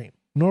melancholy dream.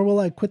 Nor will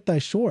I quit thy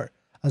shore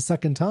a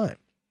second time.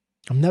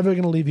 I'm never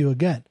going to leave you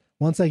again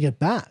once I get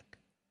back.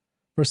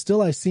 For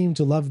still I seem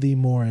to love thee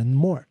more and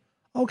more.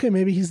 Okay,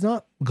 maybe he's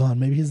not gone.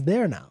 Maybe he's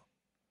there now.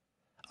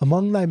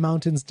 Among thy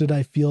mountains did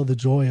I feel the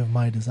joy of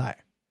my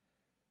desire.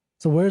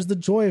 So where's the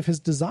joy of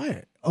his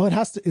desire? Oh, it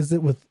has to, is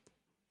it with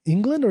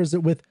England or is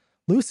it with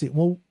Lucy?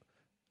 Well,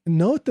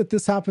 note that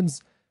this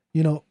happens,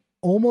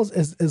 almost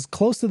as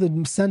close to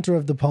the center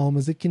of the poem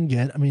as it can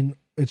get. I mean,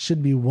 it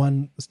should be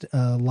one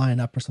line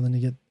up or something to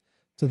get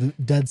to the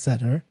dead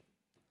center.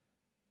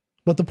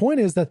 But the point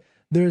is that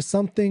there is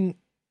something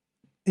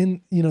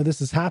in,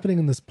 this is happening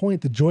in this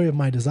point. The joy of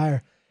my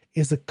desire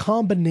is a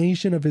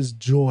combination of his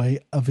joy,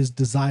 of his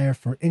desire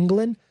for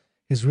England,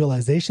 his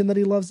realization that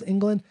he loves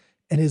England,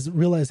 and his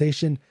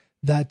realization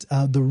that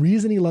the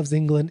reason he loves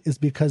England is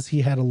because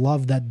he had a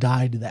love that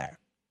died there.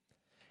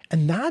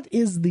 And that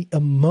is the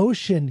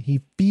emotion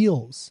he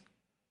feels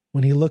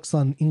when he looks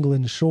on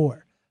England's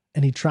shore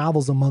and he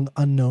travels among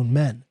unknown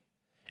men.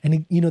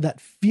 And,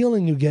 that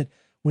feeling you get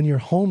when you're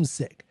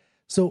homesick.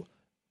 So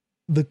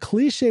the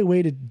cliche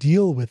way to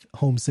deal with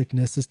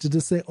homesickness is to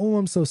just say, oh,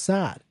 I'm so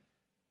sad.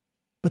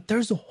 But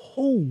there's a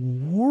whole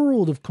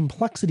world of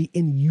complexity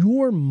in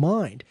your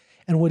mind.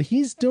 And what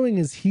he's doing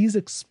is he's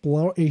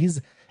exploring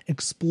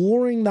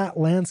that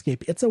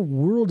landscape. It's a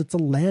world, it's a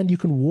land. You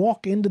can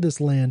walk into this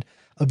land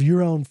of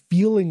your own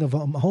feeling of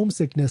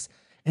homesickness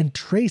and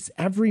trace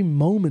every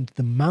moment,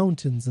 the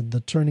mountains and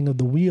the turning of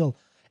the wheel.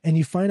 And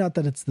you find out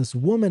that it's this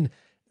woman.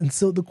 And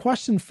so the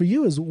question for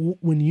you is,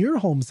 when you're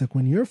homesick,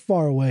 when you're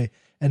far away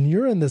and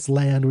you're in this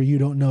land where you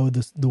don't know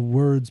the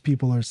words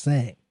people are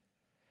saying,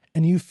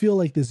 and you feel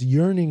like this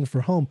yearning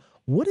for home,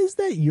 what is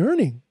that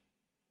yearning?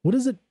 What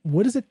does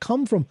it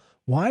come from?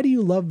 Why do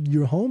you love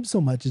your home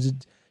so much? Is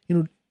it,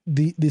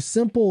 the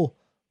simple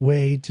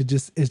way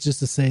is just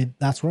to say,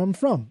 that's where I'm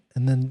from,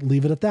 and then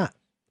leave it at that.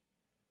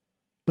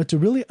 But to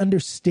really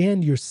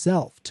understand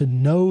yourself, to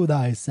know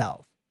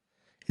thyself,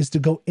 is to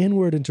go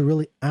inward and to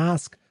really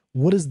ask,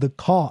 what is the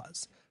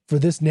cause? For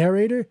this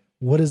narrator,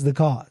 what is the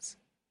cause?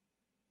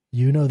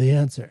 You know the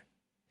answer.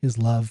 His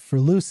love for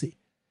Lucy.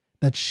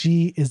 That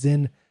she is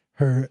in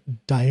her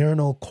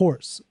diurnal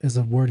course, is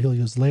a word he'll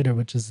use later,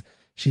 which is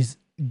she's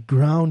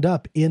ground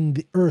up in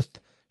the earth.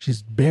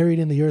 She's buried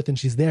in the earth and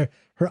she's there.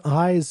 Her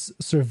eyes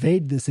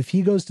surveyed this. If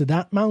he goes to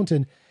that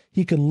mountain,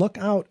 he can look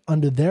out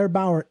under their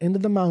bower into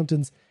the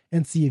mountains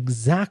and see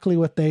exactly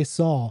what they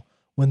saw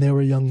when they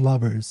were young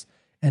lovers.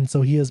 And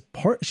so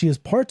she is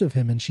part of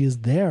him, and she is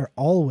there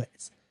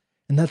always.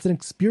 And that's an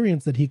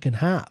experience that he can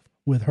have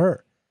with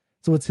her.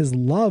 So it's his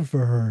love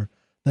for her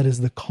that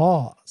is the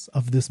cause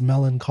of this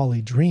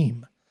melancholy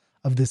dream,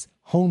 of this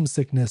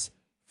homesickness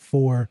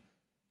for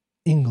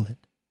England.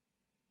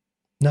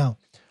 Now,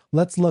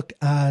 let's look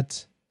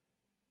at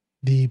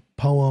the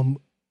poem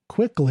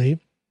quickly.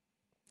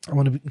 I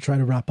want to try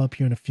to wrap up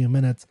here in a few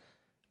minutes.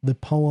 The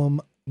poem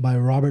by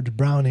Robert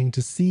Browning,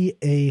 to see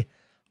a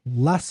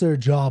lesser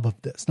job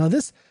of this. Now,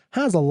 this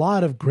has a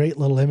lot of great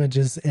little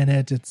images in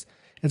it. It's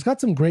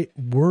got some great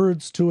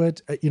words to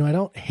it. I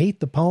don't hate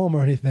the poem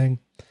or anything,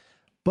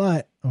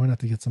 but I'm going to have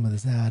to get some of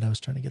this ad. I was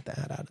trying to get the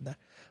ad out of that.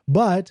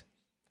 But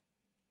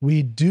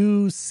we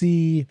do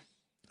see,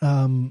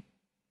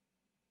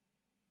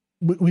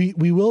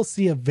 we will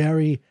see a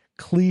very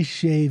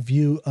cliche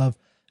view of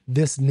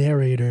this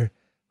narrator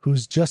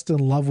who's just in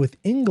love with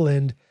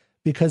England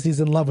because he's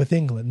in love with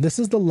England. This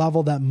is the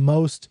level that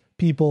most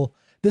people,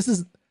 this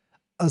is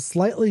a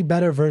slightly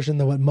better version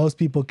than what most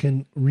people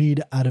can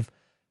read out of,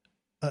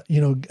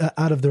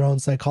 out of their own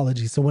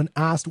psychology. So when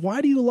asked,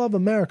 why do you love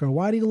America? Or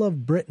why do you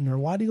love Britain? Or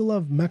why do you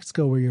love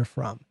Mexico where you're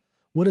from?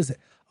 What is it?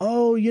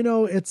 Oh,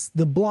 it's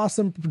the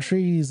blossom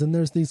trees and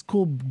there's these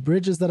cool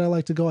bridges that I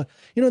like to go on.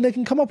 They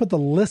can come up with a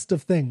list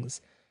of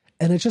things,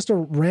 and it's just a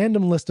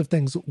random list of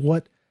things.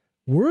 What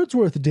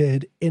Wordsworth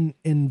did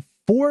in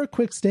 4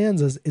 quick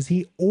stanzas is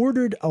he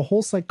ordered a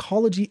whole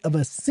psychology of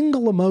a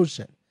single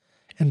emotion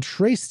and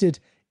traced it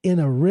in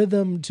a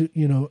rhythm to,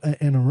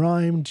 in a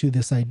rhyme to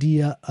this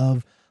idea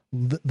of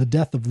the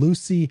death of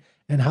Lucy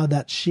and how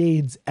that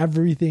shades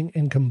everything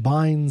and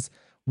combines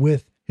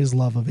with his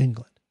love of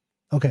England.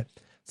 Okay,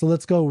 so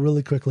let's go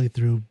really quickly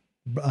through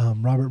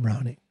Robert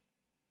Browning.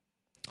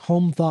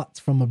 Home Thoughts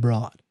from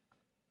Abroad.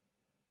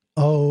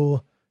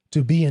 Oh,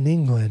 to be in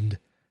England,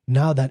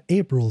 now that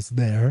April's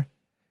there,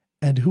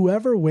 and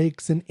whoever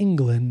wakes in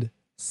England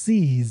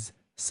sees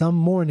some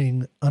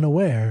morning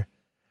unaware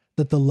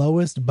that the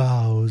lowest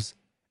boughs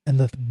and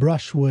the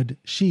brushwood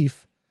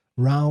sheaf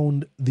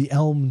round the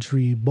elm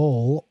tree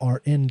bole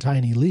are in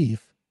tiny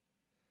leaf,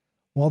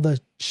 while the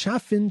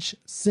chaffinch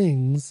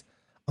sings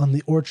on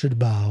the orchard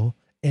bough,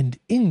 and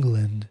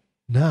England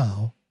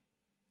now.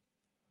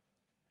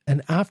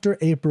 And after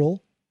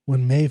April,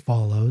 when May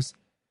follows,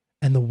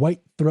 and the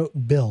white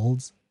throat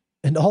builds,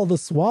 and all the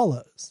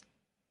swallows,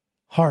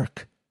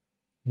 hark,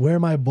 where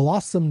my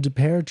blossomed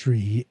pear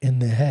tree in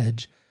the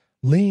hedge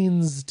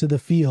leans to the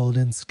field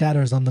and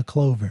scatters on the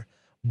clover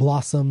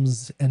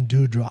blossoms and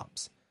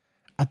dewdrops.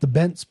 At the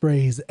bent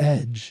spray's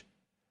edge,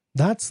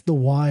 that's the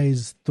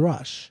wise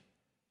thrush.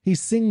 He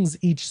sings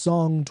each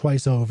song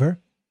twice over,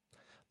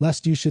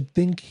 lest you should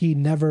think he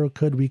never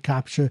could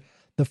recapture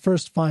the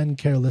first fine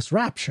careless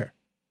rapture.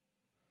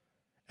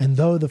 And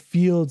though the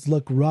fields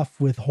look rough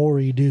with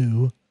hoary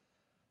dew,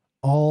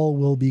 all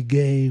will be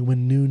gay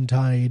when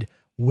noontide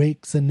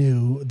wakes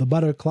anew. The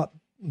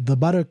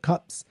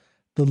buttercups,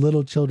 the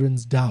little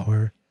children's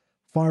dower,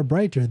 far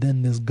brighter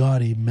than this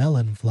gaudy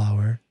melon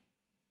flower.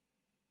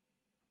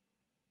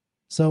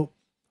 So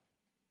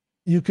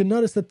you can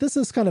notice that this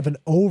is kind of an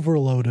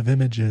overload of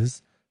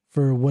images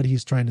for what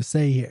he's trying to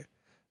say here,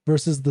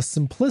 versus the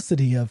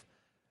simplicity of,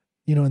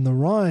 in the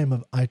rhyme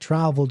of, I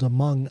traveled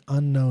among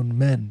unknown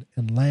men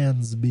in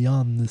lands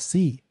beyond the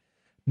sea,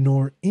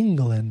 nor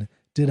England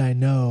did I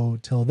know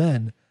till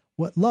then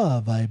what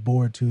love I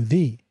bore to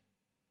thee.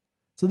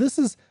 So this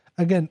is,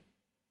 again,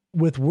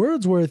 with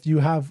Wordsworth, you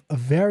have a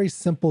very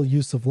simple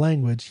use of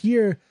language.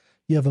 Here,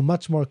 you have a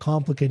much more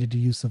complicated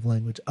use of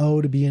language.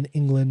 Oh, to be in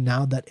England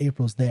now that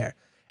April's there,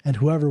 and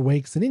whoever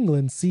wakes in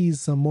England sees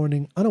some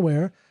morning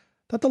unaware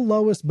that the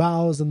lowest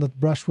boughs and the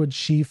brushwood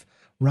sheaf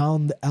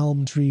round the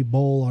elm tree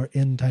bole are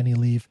in tiny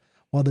leaf,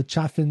 while the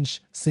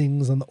chaffinch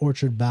sings on the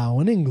orchard bough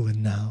in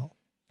England now.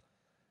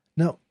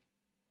 Now,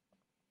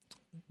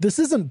 this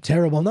isn't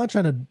terrible. I'm not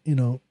trying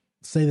to,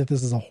 say that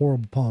this is a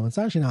horrible poem. It's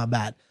actually not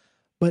bad.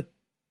 But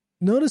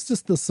notice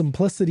just the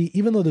simplicity,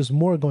 even though there's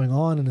more going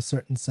on in a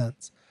certain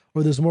sense,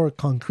 or there's more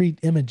concrete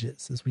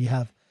images as we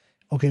have,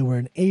 okay, we're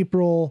in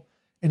April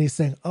and he's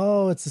saying,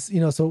 oh, it's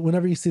this, so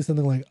whenever you see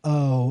something like,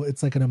 oh,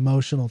 it's like an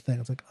emotional thing.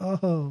 It's like,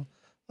 oh,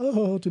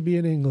 to be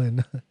in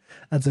England.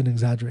 That's an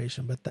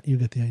exaggeration, but you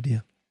get the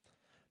idea.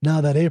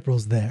 Now that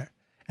April's there,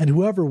 and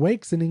whoever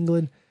wakes in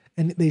England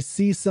and they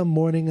see some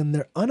morning and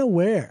they're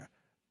unaware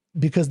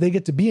because they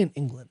get to be in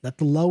England, that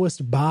the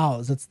lowest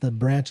boughs, that's the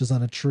branches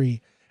on a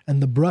tree,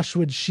 and the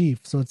brushwood sheaf.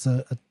 So it's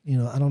I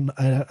don't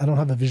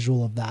have a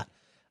visual of that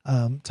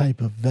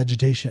type of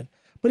vegetation.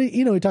 But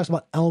he talks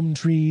about elm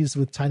trees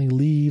with tiny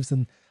leaves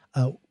and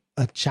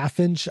a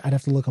chaffinch. I'd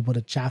have to look up what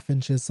a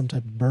chaffinch is, some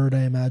type of bird,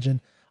 I imagine,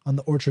 on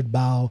the orchard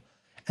bough.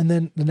 And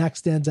then the next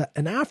stanza,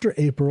 and after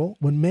April,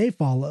 when May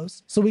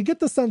follows. So we get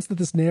the sense that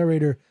this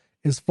narrator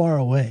is far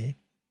away.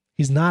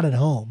 He's not at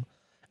home.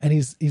 And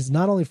he's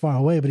not only far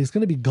away, but he's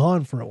going to be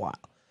gone for a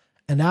while.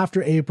 And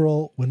after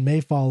April, when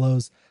May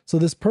follows, so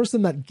this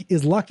person that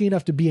is lucky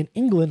enough to be in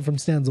England from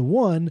stanza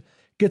 1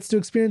 gets to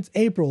experience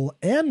April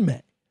and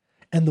May.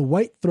 And the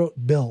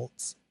white-throat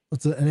builds.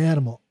 It's an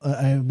animal,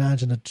 I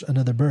imagine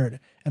another bird.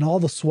 And all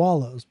the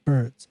swallows,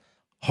 birds.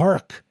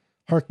 Hark.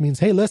 Hark means,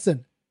 hey,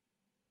 listen.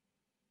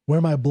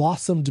 Where my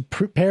blossomed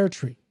pear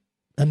tree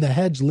and the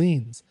hedge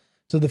leans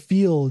to the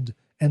field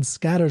and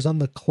scatters on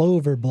the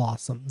clover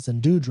blossoms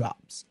and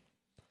dewdrops.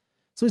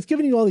 So he's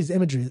giving you all these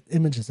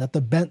images at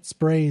the bent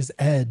spray's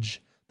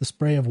edge, the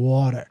spray of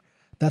water.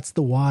 That's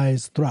the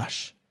wise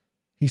thrush.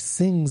 He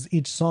sings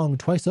each song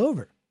twice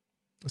over.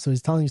 So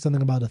he's telling you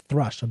something about a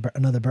thrush,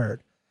 another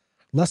bird.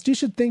 Lest you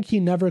should think he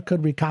never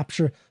could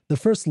recapture the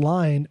first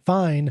line,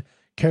 fine,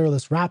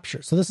 careless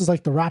rapture. So this is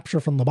like the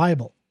rapture from the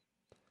Bible,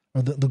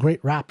 or the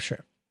great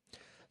rapture.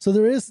 So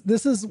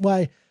this is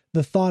why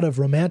the thought of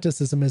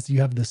romanticism is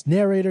you have this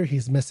narrator,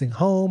 he's missing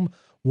home.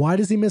 Why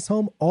does he miss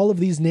home? All of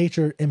these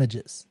nature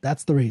images.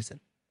 That's the reason.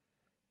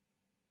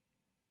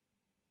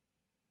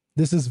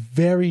 This is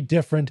very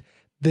different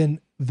than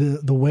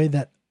the way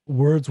that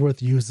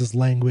Wordsworth uses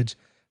language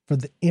for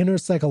the inner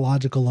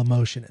psychological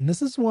emotion. And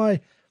this is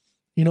why,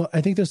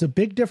 I think there's a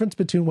big difference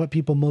between what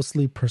people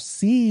mostly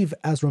perceive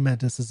as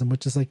romanticism,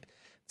 which is like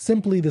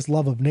simply this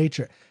love of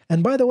nature.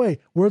 And by the way,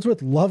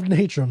 Wordsworth loved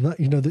nature.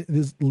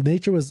 This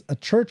nature was a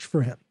church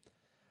for him.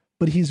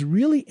 But he's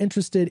really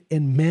interested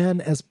in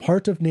man as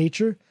part of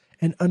nature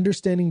and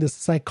understanding the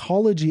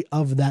psychology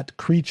of that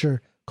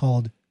creature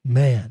called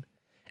man.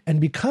 And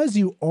because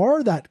you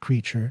are that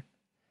creature,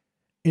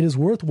 it is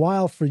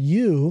worthwhile for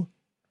you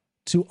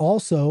to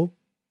also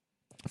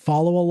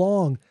follow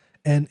along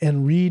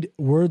and read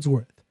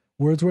Wordsworth.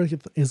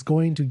 Wordsworth is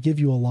going to give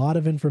you a lot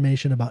of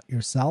information about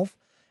yourself,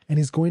 and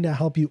he's going to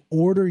help you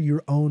order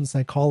your own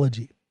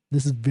psychology.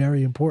 This is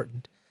very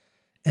important.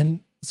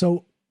 And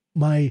so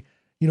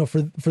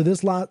for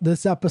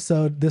this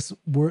episode,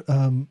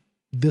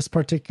 this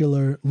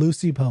particular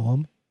Lucy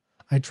poem,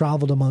 I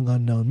Traveled Among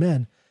Unknown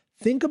Men.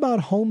 Think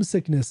about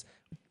homesickness.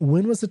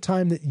 When was the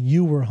time that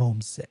you were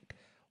homesick?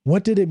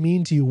 What did it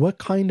mean to you? What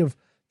kind of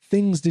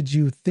things did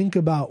you think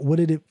about? What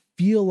did it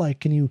feel like?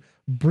 Can you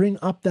bring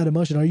up that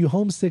emotion? Are you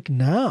homesick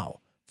now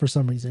for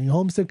some reason? Are you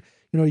homesick?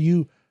 Are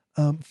you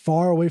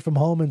far away from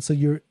home, and so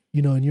you're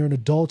an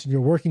adult and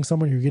you're working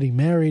somewhere, you're getting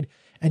married,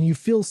 and you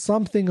feel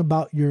something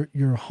about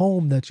your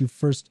home that you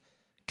first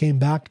came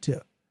back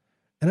to.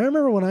 And I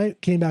remember when I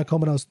came back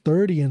home when I was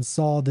 30 and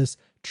saw this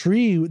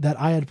tree that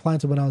I had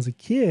planted when I was a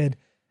kid,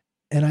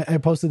 and I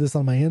posted this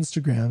on my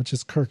Instagram, which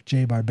is Kirk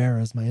J.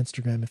 Barbera is my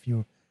Instagram if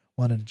you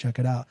wanted to check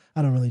it out.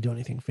 I don't really do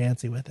anything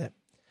fancy with it.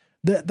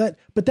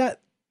 But that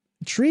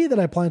tree that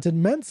I planted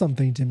meant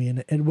something to me,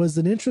 and it was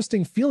an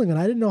interesting feeling, and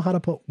I didn't know how to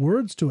put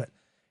words to it.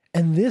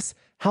 And this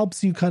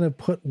helps you kind of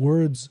put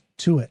words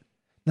to it.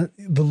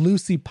 The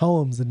Lucy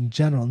poems in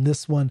general, and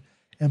this one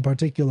in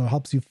particular,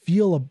 helps you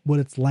feel what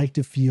it's like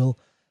to feel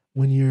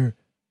when you're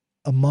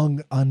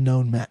among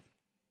unknown men,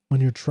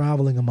 when you're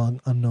traveling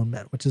among unknown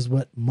men, which is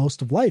what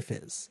most of life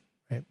is,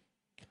 right?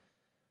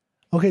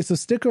 Okay, so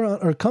stick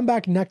around or come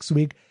back next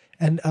week,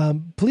 and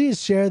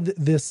please share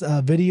this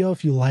video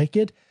if you like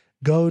it.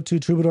 Go to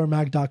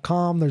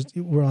troubadourmag.com.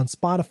 We're on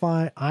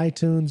Spotify,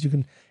 iTunes, you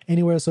can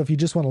anywhere. So if you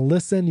just want to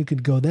listen, you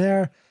could go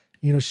there,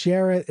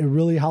 share it. It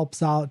really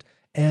helps out.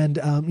 And,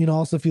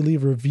 also if you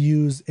leave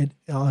reviews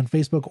on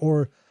Facebook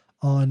or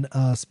on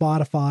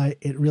Spotify,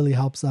 it really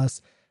helps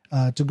us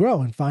to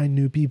grow and find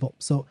new people.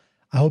 So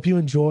I hope you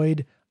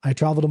enjoyed I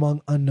Traveled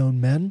Among Unknown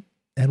Men,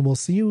 and we'll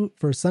see you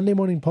for Sunday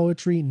Morning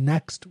Poetry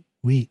next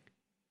week.